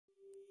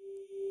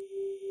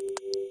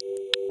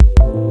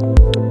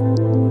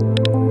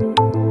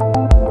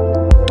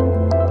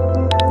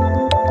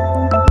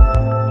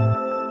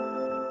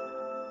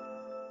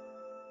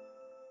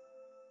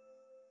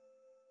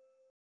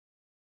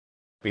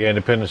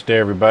Independence Day,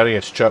 everybody.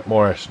 It's Chuck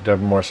Morris,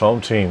 Deborah Morris Home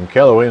Team.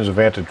 Keller Williams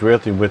Advantage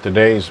Realty with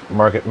today's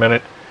Market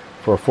Minute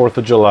for 4th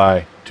of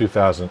July,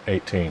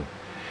 2018.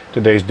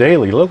 Today's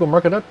daily local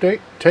market update,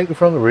 taken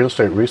from the Real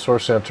Estate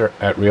Resource Center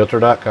at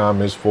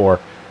Realtor.com, is for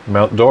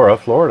Mount Dora,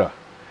 Florida.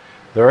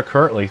 There are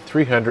currently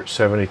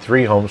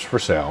 373 homes for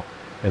sale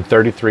and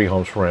 33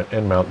 homes for rent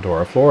in Mount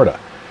Dora, Florida.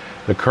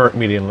 The current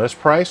median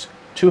list price,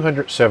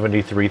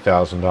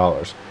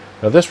 $273,000.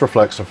 Now this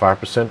reflects a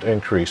 5%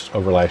 increase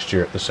over last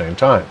year at the same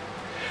time.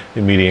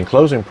 The median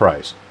closing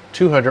price,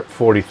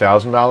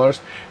 $240,000,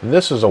 and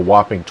this is a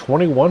whopping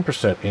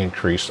 21%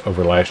 increase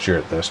over last year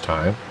at this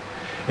time.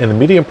 And the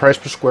median price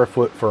per square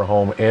foot for a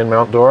home in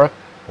Mount Dora,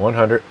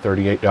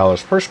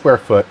 $138 per square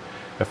foot,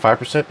 a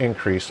 5%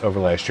 increase over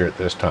last year at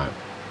this time.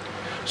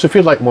 So if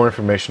you'd like more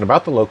information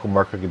about the local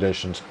market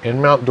conditions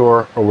in Mount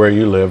Dora or where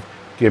you live,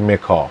 give me a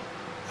call,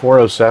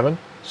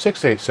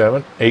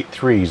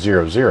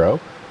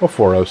 407-687-8300 or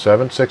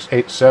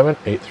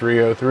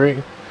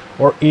 407-687-8303.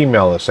 or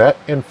email us at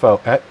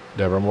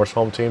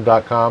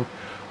info@DeborahMorrisHomeTeam.com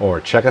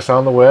or check us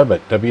on the web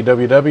at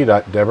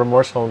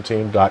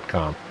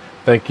www.DeborahMorrisHomeTeam.com.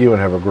 Thank you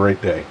and have a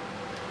great day.